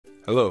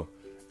Hello,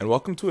 and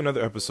welcome to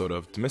another episode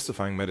of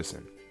Demystifying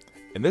Medicine.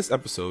 In this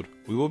episode,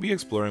 we will be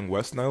exploring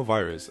West Nile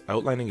virus,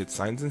 outlining its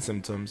signs and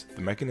symptoms,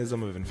 the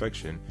mechanism of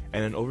infection,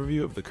 and an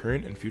overview of the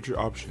current and future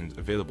options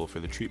available for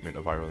the treatment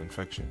of viral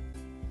infection.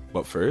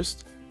 But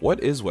first,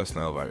 what is West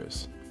Nile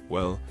virus?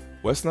 Well,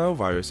 West Nile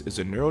virus is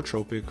a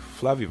neurotropic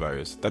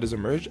flavivirus that has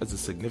emerged as a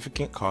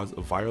significant cause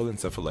of viral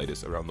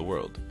encephalitis around the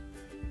world.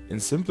 In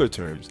simpler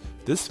terms,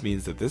 this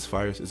means that this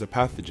virus is a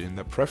pathogen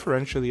that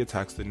preferentially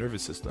attacks the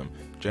nervous system,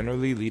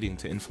 generally leading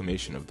to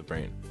inflammation of the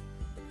brain.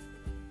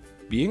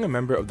 Being a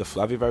member of the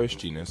flavivirus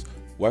genus,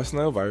 West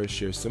Nile virus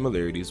shares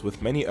similarities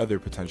with many other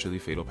potentially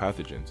fatal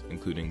pathogens,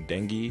 including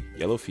dengue,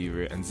 yellow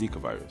fever, and Zika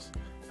virus.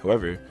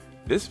 However,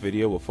 this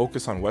video will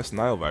focus on West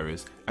Nile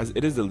virus as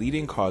it is the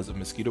leading cause of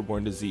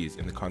mosquito-borne disease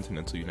in the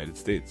continental United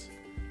States.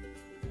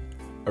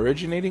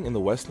 Originating in the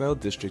West Nile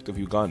district of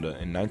Uganda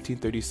in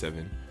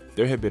 1937,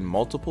 there have been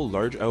multiple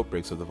large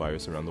outbreaks of the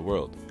virus around the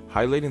world,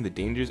 highlighting the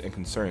dangers and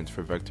concerns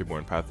for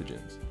vector-borne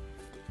pathogens.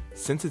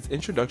 Since its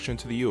introduction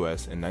to the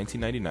US in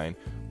 1999,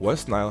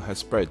 West Nile has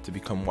spread to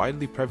become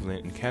widely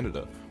prevalent in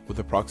Canada, with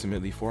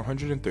approximately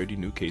 430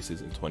 new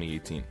cases in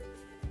 2018.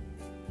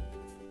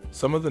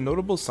 Some of the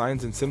notable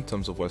signs and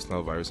symptoms of West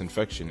Nile virus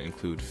infection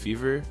include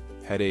fever,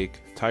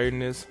 headache,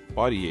 tiredness,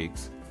 body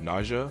aches,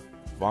 nausea,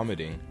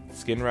 vomiting,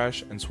 skin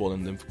rash, and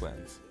swollen lymph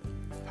glands.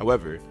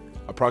 However,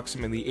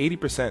 approximately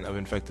 80% of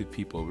infected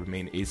people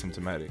remain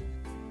asymptomatic.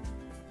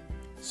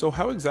 So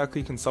how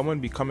exactly can someone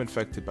become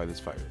infected by this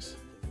virus?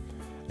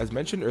 As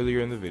mentioned earlier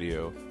in the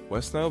video,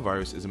 West Nile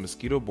virus is a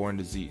mosquito-borne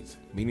disease,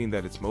 meaning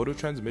that its mode of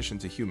transmission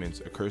to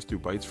humans occurs through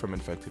bites from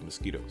infected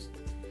mosquitoes.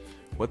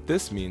 What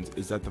this means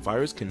is that the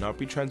virus cannot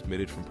be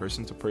transmitted from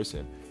person to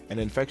person, and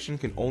infection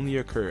can only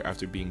occur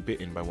after being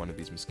bitten by one of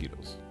these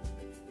mosquitoes.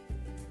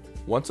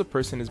 Once a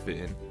person is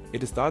bitten,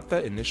 it is thought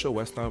that initial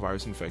West Nile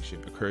virus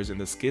infection occurs in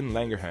the skin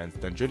Langerhans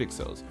dendritic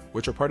cells,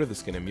 which are part of the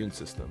skin immune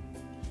system.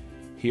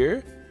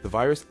 Here, the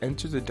virus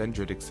enters the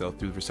dendritic cell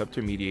through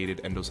receptor-mediated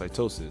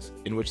endocytosis,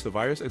 in which the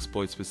virus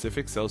exploits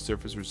specific cell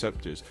surface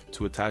receptors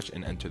to attach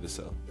and enter the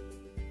cell.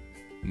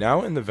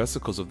 Now in the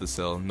vesicles of the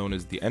cell, known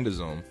as the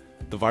endosome,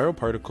 the viral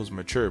particles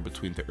mature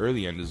between the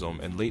early endosome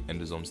and late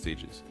endosome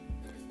stages.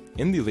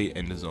 In the late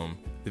endosome,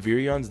 the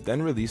virions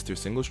then release their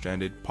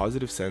single-stranded,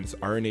 positive-sense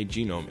RNA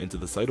genome into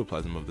the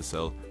cytoplasm of the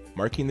cell,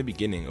 marking the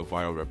beginning of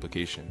viral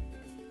replication.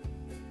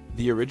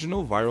 The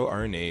original viral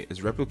RNA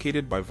is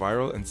replicated by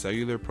viral and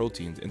cellular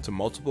proteins into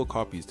multiple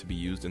copies to be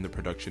used in the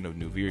production of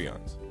new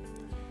virions.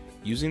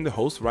 Using the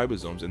host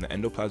ribosomes in the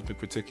endoplasmic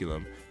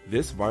reticulum,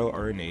 this viral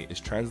RNA is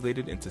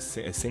translated into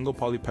a single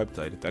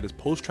polypeptide that is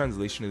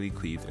post-translationally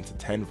cleaved into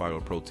 10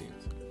 viral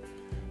proteins.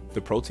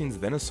 The proteins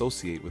then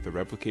associate with the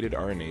replicated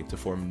RNA to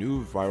form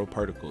new viral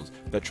particles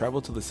that travel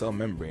to the cell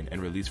membrane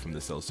and release from the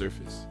cell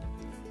surface.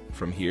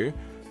 From here,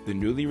 the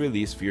newly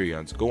released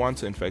virions go on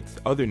to infect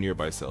other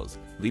nearby cells,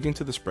 leading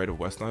to the spread of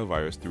West Nile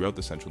virus throughout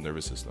the central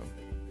nervous system.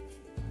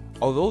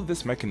 Although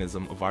this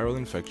mechanism of viral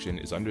infection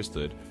is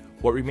understood,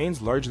 what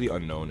remains largely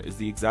unknown is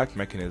the exact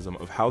mechanism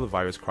of how the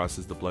virus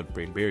crosses the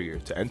blood-brain barrier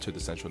to enter the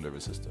central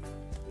nervous system.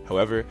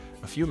 However,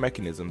 a few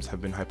mechanisms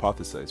have been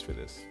hypothesized for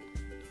this.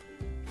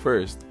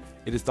 First,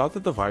 it is thought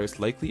that the virus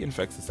likely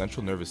infects the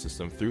central nervous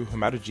system through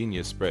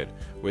hematogenous spread,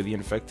 where the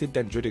infected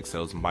dendritic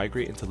cells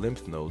migrate into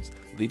lymph nodes,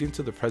 leading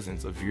to the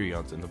presence of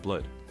virions in the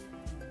blood.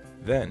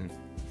 Then,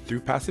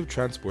 through passive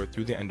transport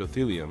through the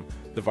endothelium,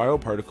 the viral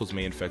particles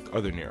may infect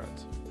other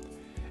neurons.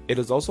 It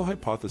is also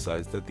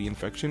hypothesized that the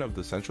infection of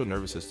the central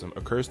nervous system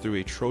occurs through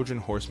a Trojan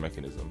horse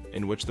mechanism,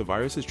 in which the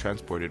virus is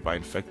transported by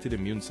infected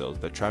immune cells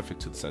that traffic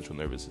to the central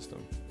nervous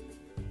system.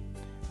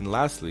 And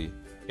lastly,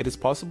 it is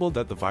possible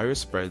that the virus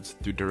spreads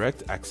through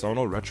direct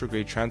axonal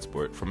retrograde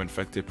transport from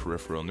infected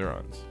peripheral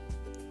neurons.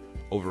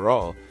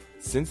 Overall,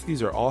 since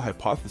these are all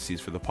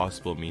hypotheses for the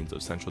possible means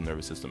of central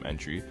nervous system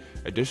entry,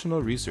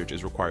 additional research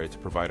is required to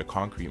provide a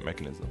concrete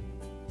mechanism.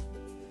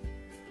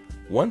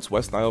 Once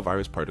West Nile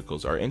virus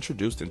particles are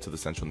introduced into the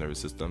central nervous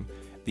system,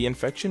 the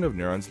infection of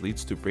neurons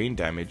leads to brain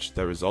damage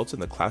that results in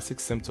the classic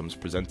symptoms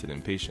presented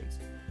in patients.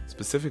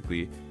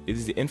 Specifically, it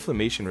is the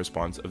inflammation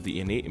response of the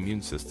innate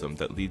immune system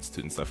that leads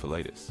to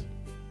encephalitis.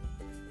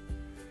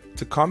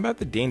 To combat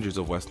the dangers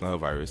of West Nile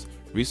virus,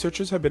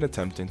 researchers have been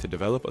attempting to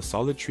develop a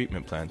solid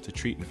treatment plan to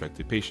treat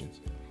infected patients.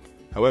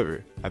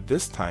 However, at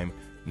this time,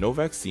 no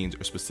vaccines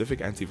or specific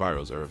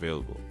antivirals are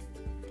available.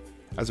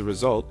 As a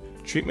result,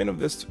 treatment of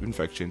this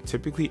infection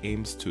typically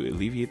aims to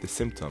alleviate the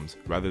symptoms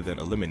rather than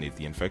eliminate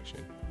the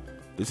infection.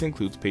 This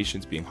includes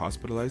patients being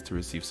hospitalized to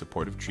receive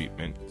supportive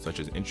treatment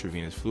such as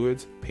intravenous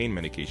fluids, pain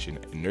medication,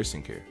 and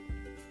nursing care.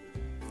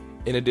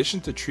 In addition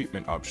to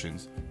treatment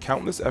options,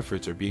 countless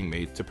efforts are being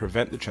made to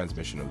prevent the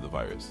transmission of the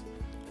virus.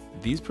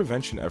 These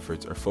prevention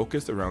efforts are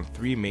focused around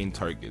three main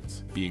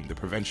targets, being the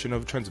prevention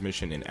of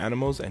transmission in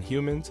animals and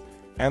humans,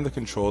 and the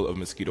control of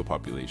mosquito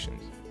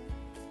populations.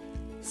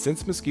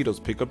 Since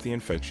mosquitoes pick up the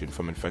infection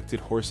from infected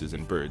horses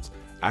and birds,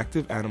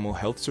 active animal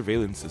health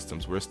surveillance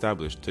systems were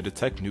established to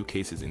detect new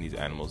cases in these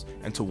animals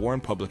and to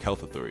warn public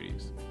health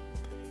authorities.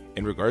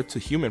 In regard to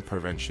human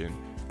prevention,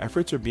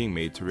 efforts are being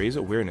made to raise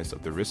awareness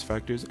of the risk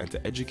factors and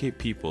to educate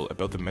people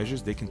about the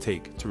measures they can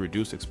take to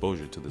reduce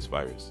exposure to this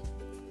virus.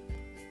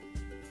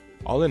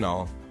 All in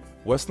all,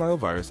 West Nile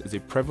virus is a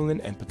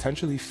prevalent and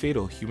potentially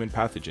fatal human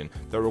pathogen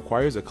that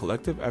requires a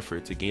collective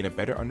effort to gain a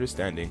better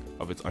understanding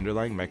of its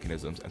underlying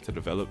mechanisms and to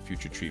develop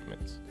future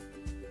treatments.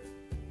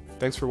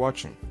 Thanks for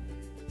watching.